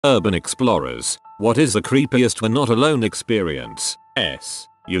Urban explorers, what is the creepiest we're not alone experience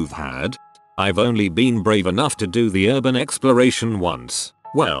you've had? I've only been brave enough to do the urban exploration once.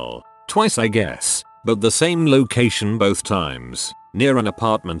 Well, twice I guess, but the same location both times. Near an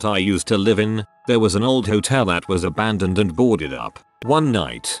apartment I used to live in, there was an old hotel that was abandoned and boarded up. One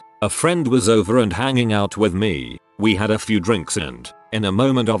night, a friend was over and hanging out with me. We had a few drinks and, in a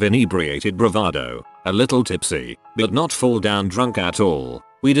moment of inebriated bravado, a little tipsy, but not full down drunk at all,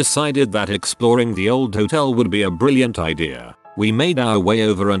 we decided that exploring the old hotel would be a brilliant idea. We made our way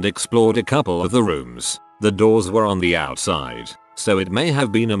over and explored a couple of the rooms. The doors were on the outside, so it may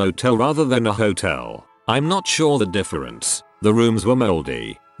have been a motel rather than a hotel. I'm not sure the difference. The rooms were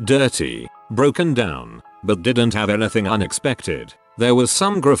moldy, dirty, broken down, but didn't have anything unexpected. There was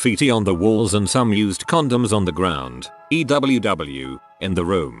some graffiti on the walls and some used condoms on the ground, EWW, in the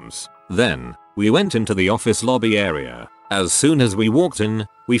rooms. Then, we went into the office lobby area. As soon as we walked in,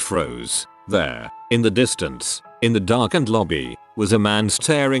 we froze. There, in the distance, in the darkened lobby, was a man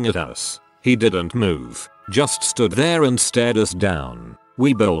staring at us. He didn't move, just stood there and stared us down.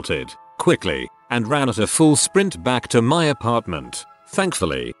 We bolted, quickly, and ran at a full sprint back to my apartment.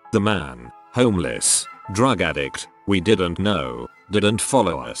 Thankfully, the man, homeless, drug addict, we didn't know, didn't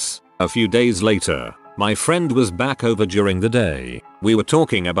follow us. A few days later, my friend was back over during the day. We were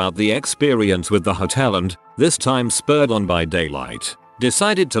talking about the experience with the hotel and, this time spurred on by daylight,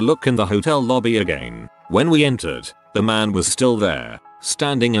 decided to look in the hotel lobby again. When we entered, the man was still there,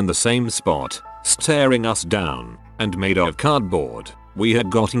 standing in the same spot, staring us down, and made of cardboard. We had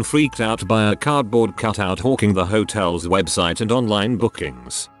gotten freaked out by a cardboard cutout hawking the hotel's website and online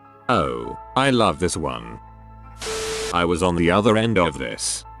bookings. Oh, I love this one. I was on the other end of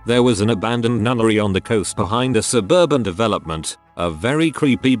this. There was an abandoned nunnery on the coast behind a suburban development, a very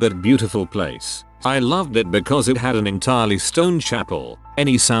creepy but beautiful place. I loved it because it had an entirely stone chapel.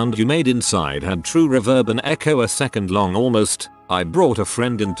 Any sound you made inside had true reverb and echo a second long almost. I brought a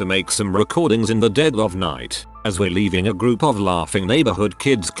friend in to make some recordings in the dead of night. As we're leaving, a group of laughing neighborhood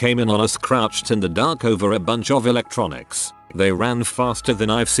kids came in on us crouched in the dark over a bunch of electronics. They ran faster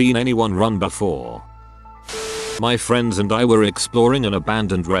than I've seen anyone run before. My friends and I were exploring an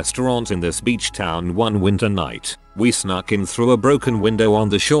abandoned restaurant in this beach town one winter night. We snuck in through a broken window on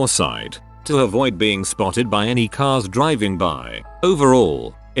the shore side to avoid being spotted by any cars driving by.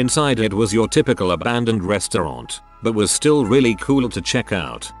 Overall, inside it was your typical abandoned restaurant, but was still really cool to check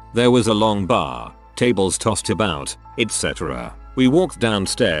out. There was a long bar, tables tossed about, etc. We walked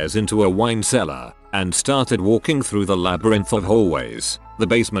downstairs into a wine cellar and started walking through the labyrinth of hallways. The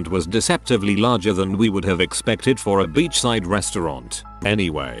basement was deceptively larger than we would have expected for a beachside restaurant.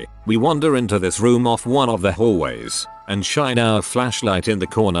 Anyway, we wander into this room off one of the hallways and shine our flashlight in the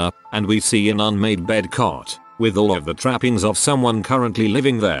corner, and we see an unmade bed cot with all of the trappings of someone currently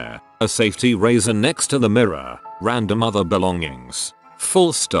living there, a safety razor next to the mirror, random other belongings.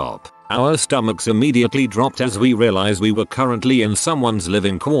 Full stop. Our stomachs immediately dropped as we realized we were currently in someone's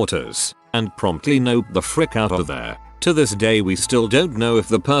living quarters, and promptly noped the frick out of there. To this day we still don't know if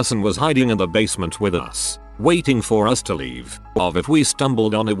the person was hiding in the basement with us, waiting for us to leave, or if we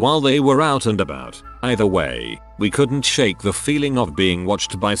stumbled on it while they were out and about. Either way, we couldn't shake the feeling of being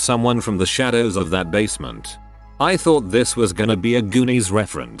watched by someone from the shadows of that basement. I thought this was gonna be a Goonies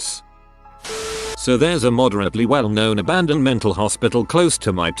reference. So there's a moderately well-known abandoned mental hospital close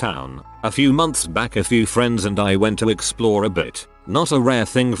to my town. A few months back a few friends and I went to explore a bit. Not a rare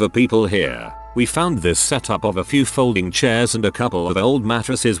thing for people here. We found this setup of a few folding chairs and a couple of old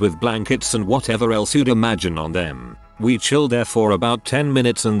mattresses with blankets and whatever else you'd imagine on them. We chilled there for about 10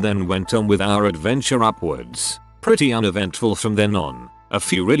 minutes and then went on with our adventure upwards. Pretty uneventful from then on. A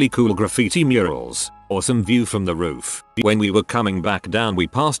few really cool graffiti murals, awesome view from the roof. When we were coming back down we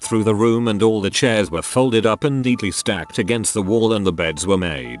passed through the room and all the chairs were folded up and neatly stacked against the wall and the beds were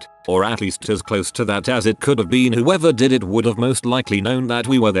made, or at least as close to that as it could have been. Whoever did it would have most likely known that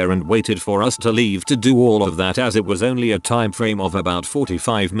we were there and waited for us to leave to do all of that, as it was only a time frame of about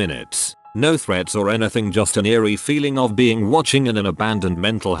 45 minutes. No threats or anything, just an eerie feeling of being watching in an abandoned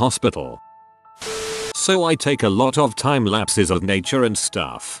mental hospital. So I take a lot of time lapses of nature and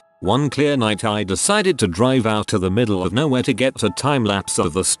stuff. One clear night I decided to drive out to the middle of nowhere to get a time lapse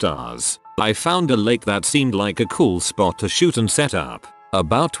of the stars. I found a lake that seemed like a cool spot to shoot and set up.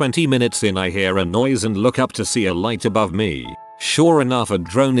 About 20 minutes in I hear a noise and look up to see a light above me. Sure enough, a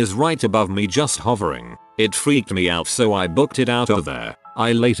drone is right above me just hovering. It freaked me out so I booked it out of there.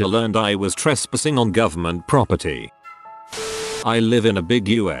 I later learned I was trespassing on government property. I live in a big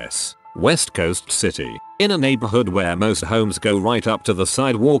US West Coast city, in a neighborhood where most homes go right up to the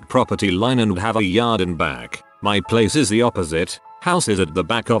sidewalk property line and have a yard in back. My place is the opposite. House is at the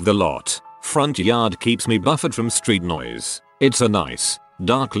back of the lot. Front yard keeps me buffered from street noise. It's a nice,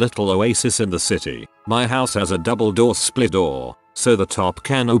 dark little oasis in the city. My house has a double door split door, so the top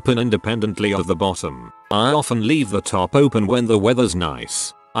can open independently of the bottom. I often leave the top open when the weather's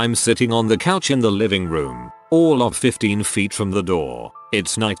nice. I'm sitting on the couch in the living room, all of 15 feet from the door.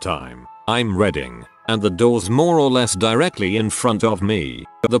 It's nighttime. I'm reading, and the door's more or less directly in front of me.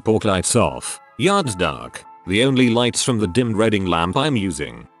 The porch light's off. Yard's dark. The only lights from the dimmed reading lamp I'm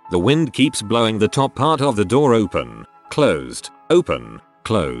using. The wind keeps blowing the top part of the door open, closed, open,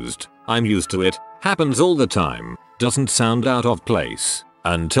 closed. I'm used to it. Happens all the time. Doesn't sound out of place.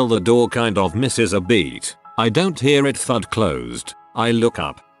 Until the door kind of misses a beat. I don't hear it thud closed. I look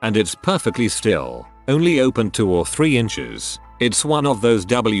up, and it's perfectly still. Only open 2 or 3 inches. It's one of those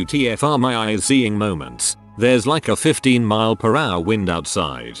WTF are my eyes seeing moments. There's like a 15-mile-per-hour wind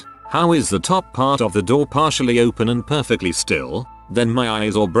outside. How is the top part of the door partially open and perfectly still? Then my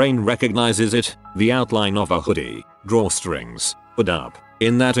eyes or brain recognizes it, the outline of a hoodie, drawstrings, hood up.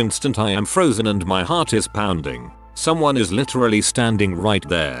 In that instant I am frozen and my heart is pounding. Someone is literally standing right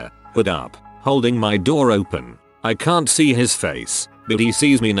there, hood up, holding my door open. I can't see his face, but he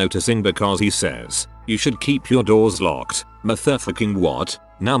sees me noticing because he says, "You should keep your doors locked." Motherfucking what?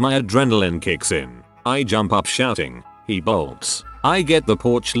 Now my adrenaline kicks in. I jump up shouting. He bolts. I get the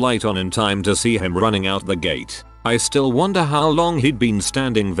porch light on in time to see him running out the gate. I still wonder how long he'd been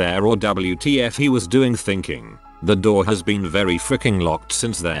standing there or WTF he was doing thinking. The door has been very freaking locked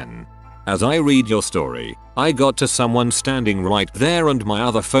since then. As I read your story, I got to someone standing right there and my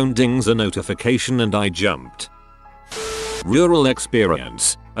other phone dings a notification and I jumped. Rural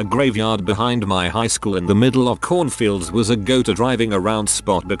experience. A graveyard behind my high school in the middle of cornfields was a go-to driving around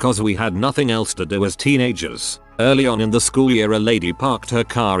spot because we had nothing else to do as teenagers. Early on in the school year a lady parked her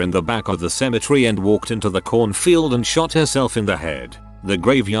car in the back of the cemetery and walked into the cornfield and shot herself in the head. The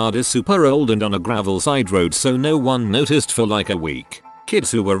graveyard is super old and on a gravel side road so no one noticed for like a week. Kids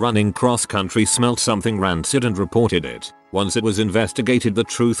who were running cross country smelled something rancid and reported it. Once it was investigated the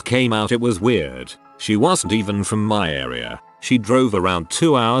truth came out, it was weird. She wasn't even from my area. She drove around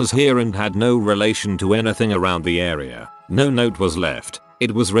 2 hours here and had no relation to anything around the area. No note was left.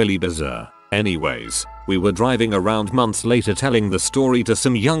 It was really bizarre. Anyways, we were driving around months later telling the story to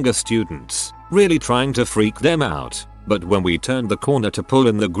some younger students, really trying to freak them out. But when we turned the corner to pull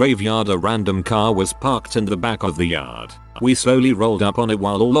in the graveyard a random car was parked in the back of the yard. We slowly rolled up on it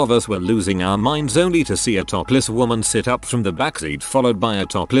while all of us were losing our minds only to see a topless woman sit up from the backseat followed by a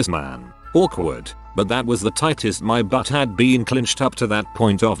topless man. Awkward, but that was the tightest my butt had been clenched up to that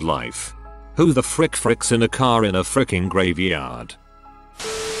point of life. Who the fricks in a car in a fricking graveyard?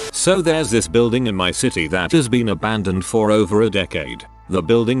 So there's this building in my city that has been abandoned for over a decade. The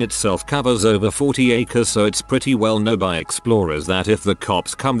building itself covers over 40 acres so it's pretty well known by explorers that if the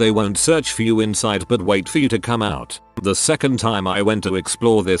cops come they won't search for you inside but wait for you to come out. The second time I went to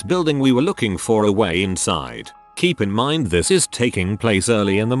explore this building we were looking for a way inside. Keep in mind this is taking place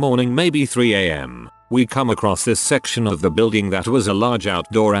early in the morning, maybe 3 AM. We come across this section of the building that was a large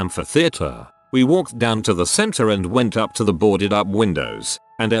outdoor amphitheater. We walked down to the center and went up to the boarded up windows.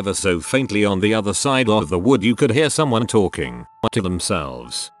 And ever so faintly on the other side of the wood you could hear someone talking to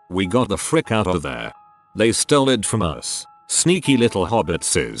themselves. We got the frick out of there. They stole it from us. Sneaky little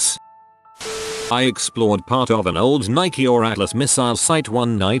hobbitses. I explored part of an old Nike or Atlas missile site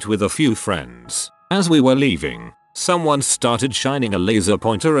one night with a few friends. As we were leaving, someone started shining a laser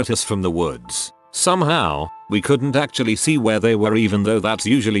pointer at us from the woods. Somehow, we couldn't actually see where they were even though that's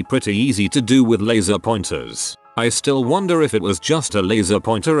usually pretty easy to do with laser pointers. I still wonder if it was just a laser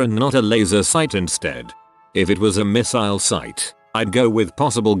pointer and not a laser sight instead. If it was a missile sight, I'd go with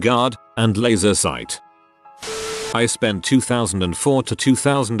possible guard and laser sight. I spent 2004 to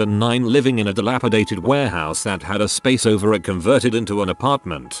 2009 living in a dilapidated warehouse that had a space over it converted into an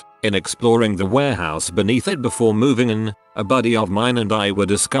apartment. In exploring the warehouse beneath it before moving in, a buddy of mine and I were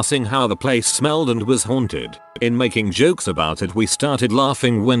discussing how the place smelled and was haunted. In making jokes about it we started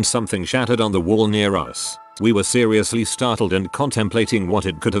laughing when something shattered on the wall near us. We were seriously startled and contemplating what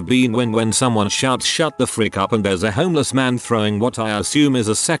it could have been when someone shouts "Shut the frick up" and there's a homeless man throwing what I assume is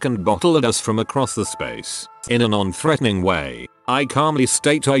a second bottle at us from across the space. In a non-threatening way, I calmly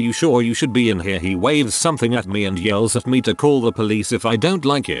state, "Are you sure you should be in here?" He waves something at me and yells at me to call the police if I don't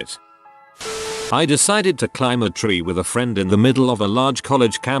like it. I decided to climb a tree with a friend in the middle of a large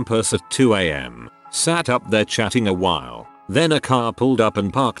college campus at 2 AM. Sat up there chatting a while. Then a car pulled up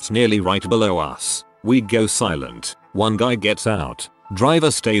and parked nearly right below us. We go silent. One guy gets out.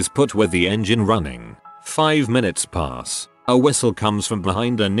 Driver stays put with the engine running. 5 minutes pass. A whistle comes from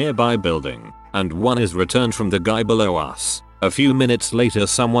behind a nearby building, and one is returned from the guy below us. A few minutes later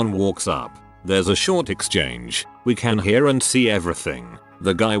someone walks up. There's a short exchange. We can hear and see everything.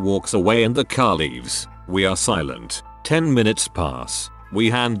 The guy walks away and the car leaves. We are silent. 10 minutes pass.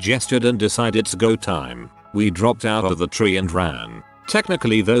 We hand gestured and decide it's go time. We dropped out of the tree and ran.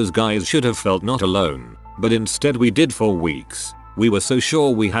 Technically those guys should have felt not alone, but instead we did for weeks. We were so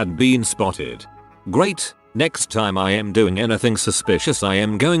sure we had been spotted. Great. Next time I am doing anything suspicious I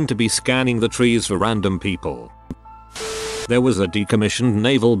am going to be scanning the trees for random people. There was a decommissioned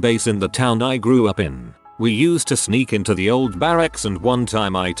naval base in the town I grew up in. We used to sneak into the old barracks and one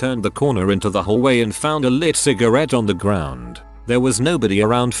time I turned the corner into the hallway and found a lit cigarette on the ground. There was nobody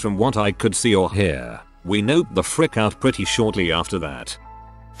around from what I could see or hear. We noped the frick out pretty shortly after that.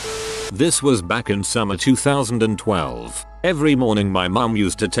 This was back in summer 2012. Every morning my mum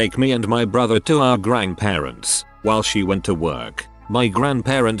used to take me and my brother to our grandparents while she went to work. My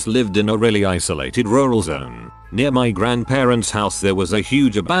grandparents lived in a really isolated rural zone. Near my grandparents' house there was a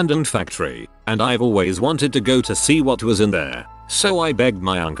huge abandoned factory, and I've always wanted to go to see what was in there. So I begged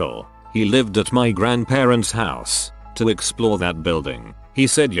my uncle, he lived at my grandparents' house, to explore that building. He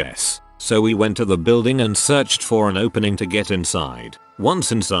said yes. So we went to the building and searched for an opening to get inside.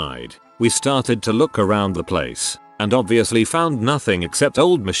 Once inside, we started to look around the place, and obviously found nothing except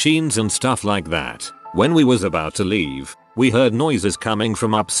old machines and stuff like that. When we was about to leave, we heard noises coming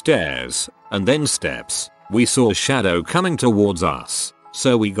from upstairs, and then steps. We saw a shadow coming towards us,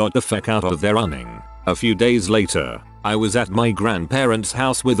 so we got the feck out of there running. A few days later, I was at my grandparents'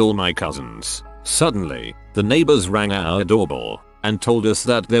 house with all my cousins. Suddenly, the neighbors rang our doorbell and told us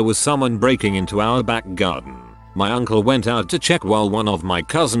that there was someone breaking into our back garden. My uncle went out to check while one of my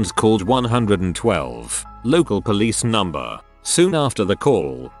cousins called 112, local police number. Soon after the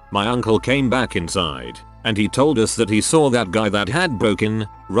call, my uncle came back inside, and he told us that he saw that guy that had broken,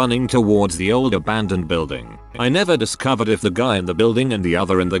 running towards the old abandoned building. I never discovered if the guy in the building and the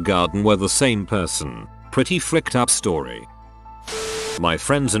other in the garden were the same person. Pretty fricked up story. My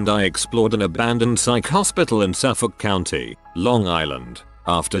friends and I explored an abandoned psych hospital in Suffolk County, Long Island.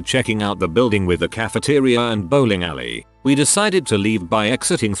 After checking out the building with a cafeteria and bowling alley, we decided to leave by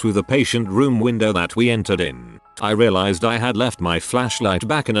exiting through the patient room window that we entered in. I realized I had left my flashlight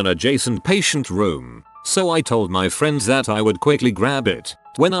back in an adjacent patient room, so I told my friends that I would quickly grab it.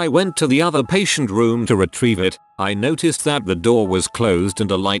 When I went to the other patient room to retrieve it, I noticed that the door was closed and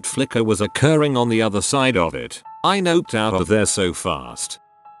a light flicker was occurring on the other side of it. I noped out of there so fast.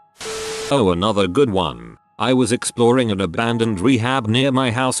 Oh, another good one. I was exploring an abandoned rehab near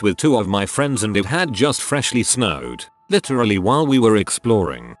my house with two of my friends and it had just freshly snowed. Literally while we were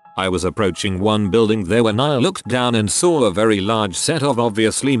exploring, I was approaching one building there when I looked down and saw a very large set of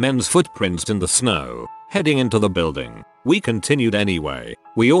obviously men's footprints in the snow, heading into the building. We continued anyway.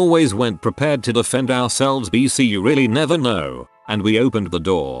 We always went prepared to defend ourselves, BC you really never know. And we opened the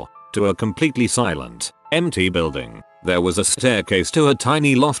door to a completely silent, empty building. There was a staircase to a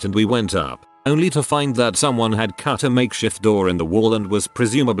tiny loft and we went up, only to find that someone had cut a makeshift door in the wall and was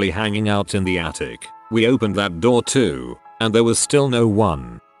presumably hanging out in the attic. We opened that door too, and there was still no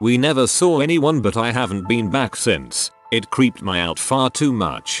one. We never saw anyone, but I haven't been back since. It creeped me out far too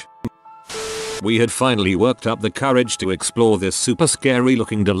much. We had finally worked up the courage to explore this super scary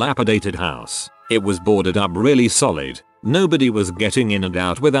looking dilapidated house. It was boarded up really solid. Nobody was getting in and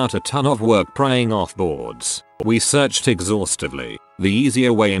out without a ton of work prying off boards. We searched exhaustively. The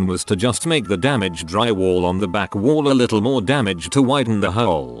easier way in was to just make the damaged drywall on the back wall a little more damaged to widen the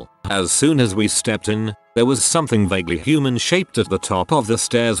hole. As soon as we stepped in, there was something vaguely human shaped at the top of the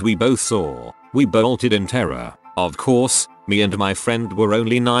stairs we both saw. We bolted in terror. Of course, me and my friend were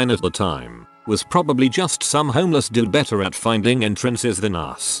only 9 at the time. Was probably just some homeless dude better at finding entrances than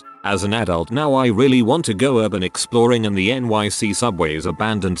us. As an adult now I really want to go urban exploring in the NYC subway's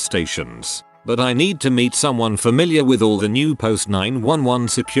abandoned stations. But I need to meet someone familiar with all the new post 911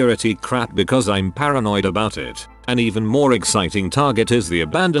 security crap because I'm paranoid about it. An even more exciting target is the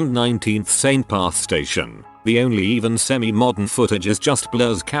abandoned 19th St. Path station. The only even semi-modern footage is just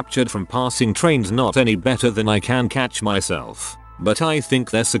blurs captured from passing trains, not any better than I can catch myself. But I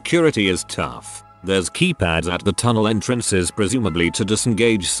think their security is tough. There's keypads at the tunnel entrances presumably to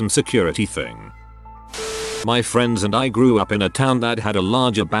disengage some security thing. My friends and I grew up in a town that had a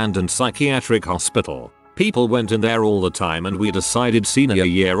large abandoned psychiatric hospital. People went in there all the time and we decided senior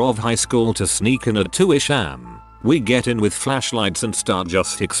year of high school to sneak in at 2ish am. We get in with flashlights and start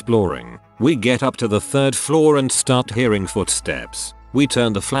just exploring. We get up to the 3rd floor and start hearing footsteps. We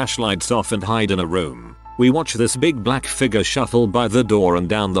turn the flashlights off and hide in a room. We watch this big black figure shuffle by the door and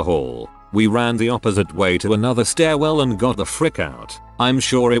down the hall. We ran the opposite way to another stairwell and got the frick out. I'm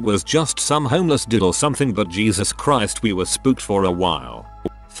sure it was just some homeless dude or something, but Jesus Christ, we were spooked for a while.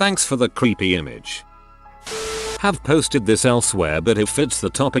 Thanks for the creepy image. Have posted this elsewhere, but it fits the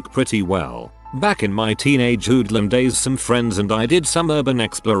topic pretty well. Back in my teenage hoodlum days, some friends and I did some urban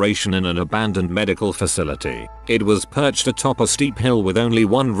exploration in an abandoned medical facility. It was perched atop a steep hill with only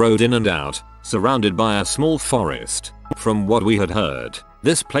one road in and out, surrounded by a small forest. From what we had heard,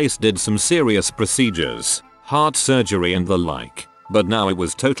 this place did some serious procedures, heart surgery and the like, but now it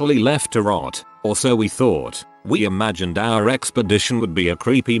was totally left to rot, or so we thought. We imagined our expedition would be a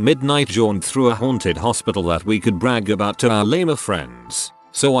creepy midnight jaunt through a haunted hospital that we could brag about to our lamer friends.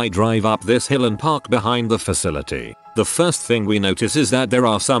 So I drive up this hill and park behind the facility. The first thing we notice is that there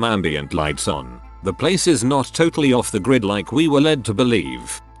are some ambient lights on. The place is not totally off the grid like we were led to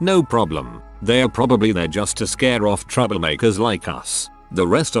believe. No problem. They are probably there just to scare off troublemakers like us. The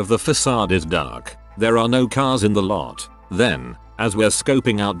rest of the facade is dark. There are no cars in the lot. Then, as we're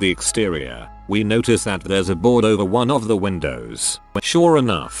scoping out the exterior, we notice that there's a board over one of the windows. Sure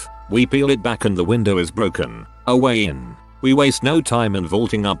enough, we peel it back and the window is broken. A way in. We waste no time in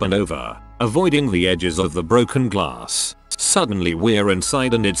vaulting up and over, avoiding the edges of the broken glass. Suddenly we're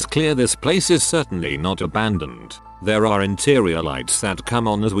inside and it's clear this place is certainly not abandoned. There are interior lights that come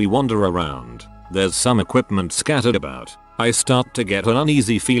on as we wander around. There's some equipment scattered about. I start to get an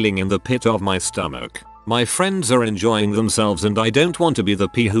uneasy feeling in the pit of my stomach. My friends are enjoying themselves and I don't want to be the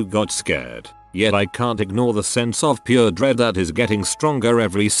P who got scared. Yet I can't ignore the sense of pure dread that is getting stronger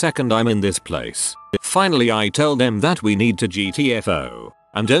every second I'm in this place. Finally I tell them that we need to GTFO,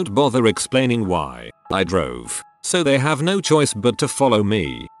 and don't bother explaining why. I drove, so they have no choice but to follow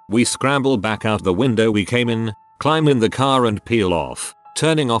me. We scramble back out the window we came in, climb in the car and peel off,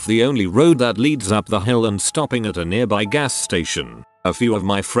 turning off the only road that leads up the hill and stopping at a nearby gas station. A few of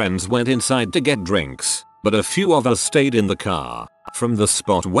my friends went inside to get drinks, but a few of us stayed in the car. From the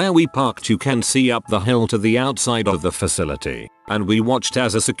spot where we parked you can see up the hill to the outside of the facility, and we watched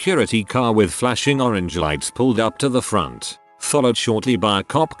as a security car with flashing orange lights pulled up to the front, followed shortly by a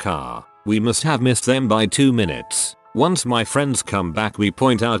cop car. We must have missed them by 2 minutes. Once my friends come back we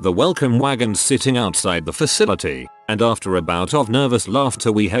point out the welcome wagon sitting outside the facility, and after a bout of nervous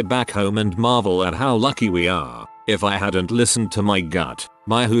laughter we head back home and marvel at how lucky we are. If I hadn't listened to my gut,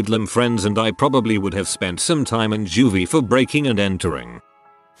 my hoodlum friends and I probably would have spent some time in juvie for breaking and entering.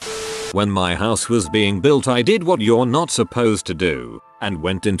 When my house was being built I did what you're not supposed to do, and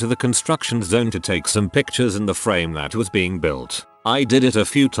went into the construction zone to take some pictures in the frame that was being built. I did it a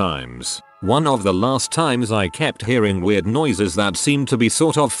few times. One of the last times I kept hearing weird noises that seemed to be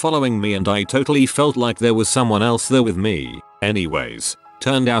sort of following me and I totally felt like there was someone else there with me. Anyways,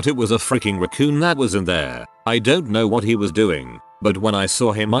 turned out it was a freaking raccoon that was in there. I don't know what he was doing, but when I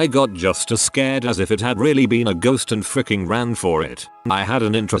saw him I got just as scared as if it had really been a ghost and freaking ran for it. I had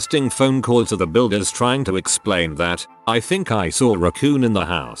an interesting phone call to the builders trying to explain that I think I saw a raccoon in the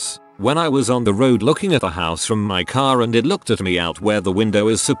house when I was on the road looking at the house from my car and it looked at me out where the window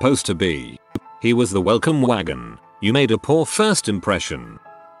is supposed to be. He was the welcome wagon. You made a poor first impression.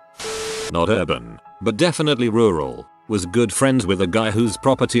 Not urban, but definitely rural. Was good friends with a guy whose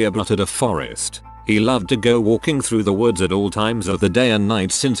property abutted a forest. He loved to go walking through the woods at all times of the day and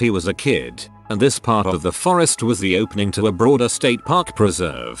night since he was a kid, and this part of the forest was the opening to a broader state park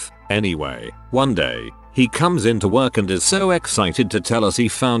preserve. Anyway, one day, he comes into work and is so excited to tell us he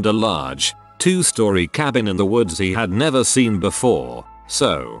found a large, 2-story cabin in the woods he had never seen before.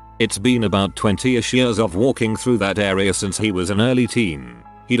 So, it's been about 20ish years of walking through that area since he was an early teen.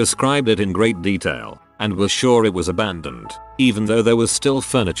 He described it in great detail, and was sure it was abandoned, even though there was still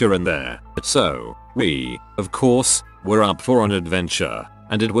furniture in there. So, we, of course, were up for an adventure,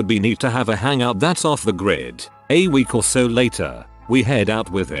 and it would be neat to have a hangout that's off the grid. A week or so later, we head out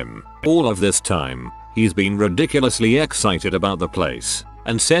with him. All of this time, he's been ridiculously excited about the place,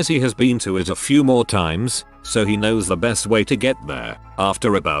 and says he has been to it a few more times, so he knows the best way to get there.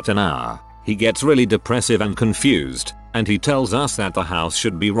 After about an hour, he gets really depressive and confused, and he tells us that the house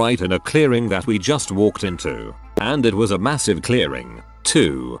should be right in a clearing that we just walked into. And it was a massive clearing,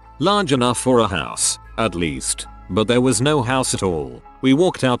 too, large enough for a house, at least. But there was no house at all. We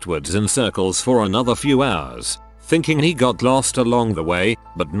walked outwards in circles for another few hours, thinking he got lost along the way,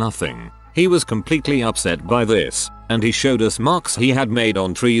 but nothing. He was completely upset by this, and he showed us marks he had made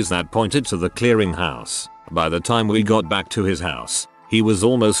on trees that pointed to the clearing house. By the time we got back to his house, he was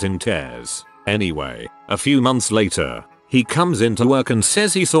almost in tears. Anyway, a few months later, he comes into work and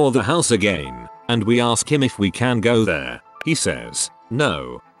says he saw the house again, and we ask him if we can go there. He says,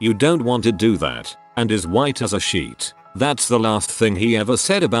 "No, you don't want to do that," and is white as a sheet. That's the last thing he ever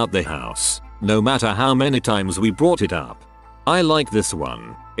said about the house, no matter how many times we brought it up. I like this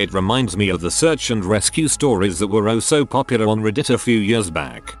one. It reminds me of the search and rescue stories that were oh so popular on Reddit a few years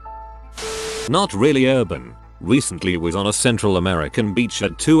back. Not really urban. Recently was on a Central American beach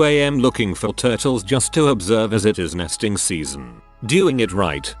at 2 AM looking for turtles just to observe as it is nesting season. Doing it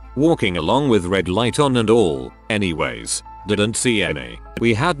right, walking along with red light on and all. Anyways, didn't see any.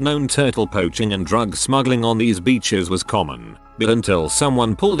 We had known turtle poaching and drug smuggling on these beaches was common, but until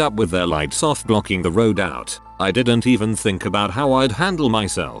someone pulled up with their lights off blocking the road out, I didn't even think about how I'd handle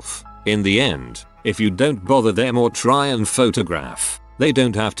myself. In the end, if you don't bother them or try and photograph, they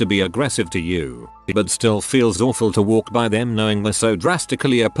don't have to be aggressive to you, but still feels awful to walk by them knowing we're so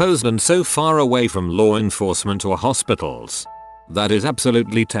drastically opposed and so far away from law enforcement or hospitals. That is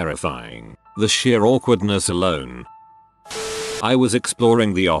absolutely terrifying. The sheer awkwardness alone. I was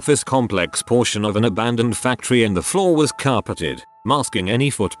exploring the office complex portion of an abandoned factory and the floor was carpeted, masking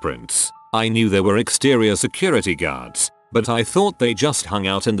any footprints. I knew there were exterior security guards, but I thought they just hung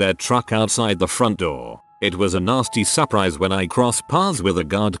out in their truck outside the front door. It was a nasty surprise when I crossed paths with a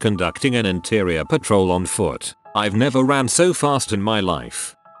guard conducting an interior patrol on foot. I've never ran so fast in my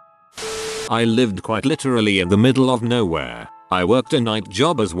life. I lived quite literally in the middle of nowhere. I worked a night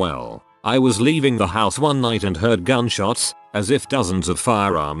job as well. I was leaving the house one night and heard gunshots, as if dozens of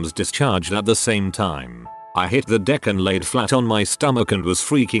firearms discharged at the same time. I hit the deck and laid flat on my stomach and was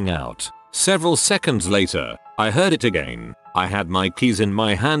freaking out. Several seconds later, I heard it again. I had my keys in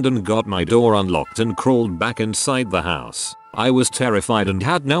my hand and got my door unlocked and crawled back inside the house. I was terrified and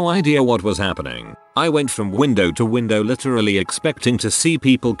had no idea what was happening. I went from window to window literally expecting to see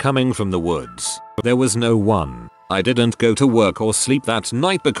people coming from the woods. There was no one. I didn't go to work or sleep that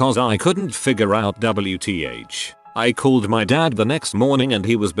night because I couldn't figure out WTH. I called my dad the next morning and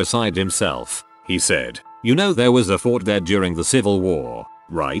he was beside himself. He said, "You know there was a fort there during the Civil War,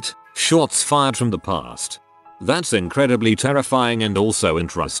 right? Shots fired from the past." That's incredibly terrifying and also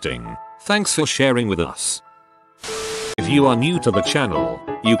interesting. Thanks for sharing with us. If you are new to the channel,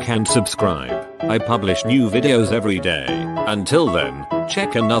 you can subscribe. I publish new videos every day. Until then,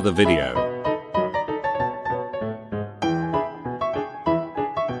 check another video.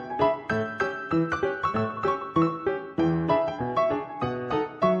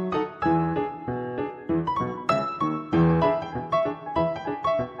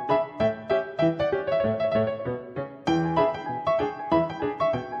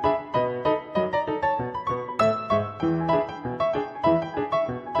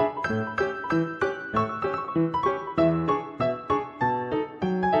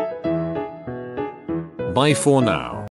 Bye for now.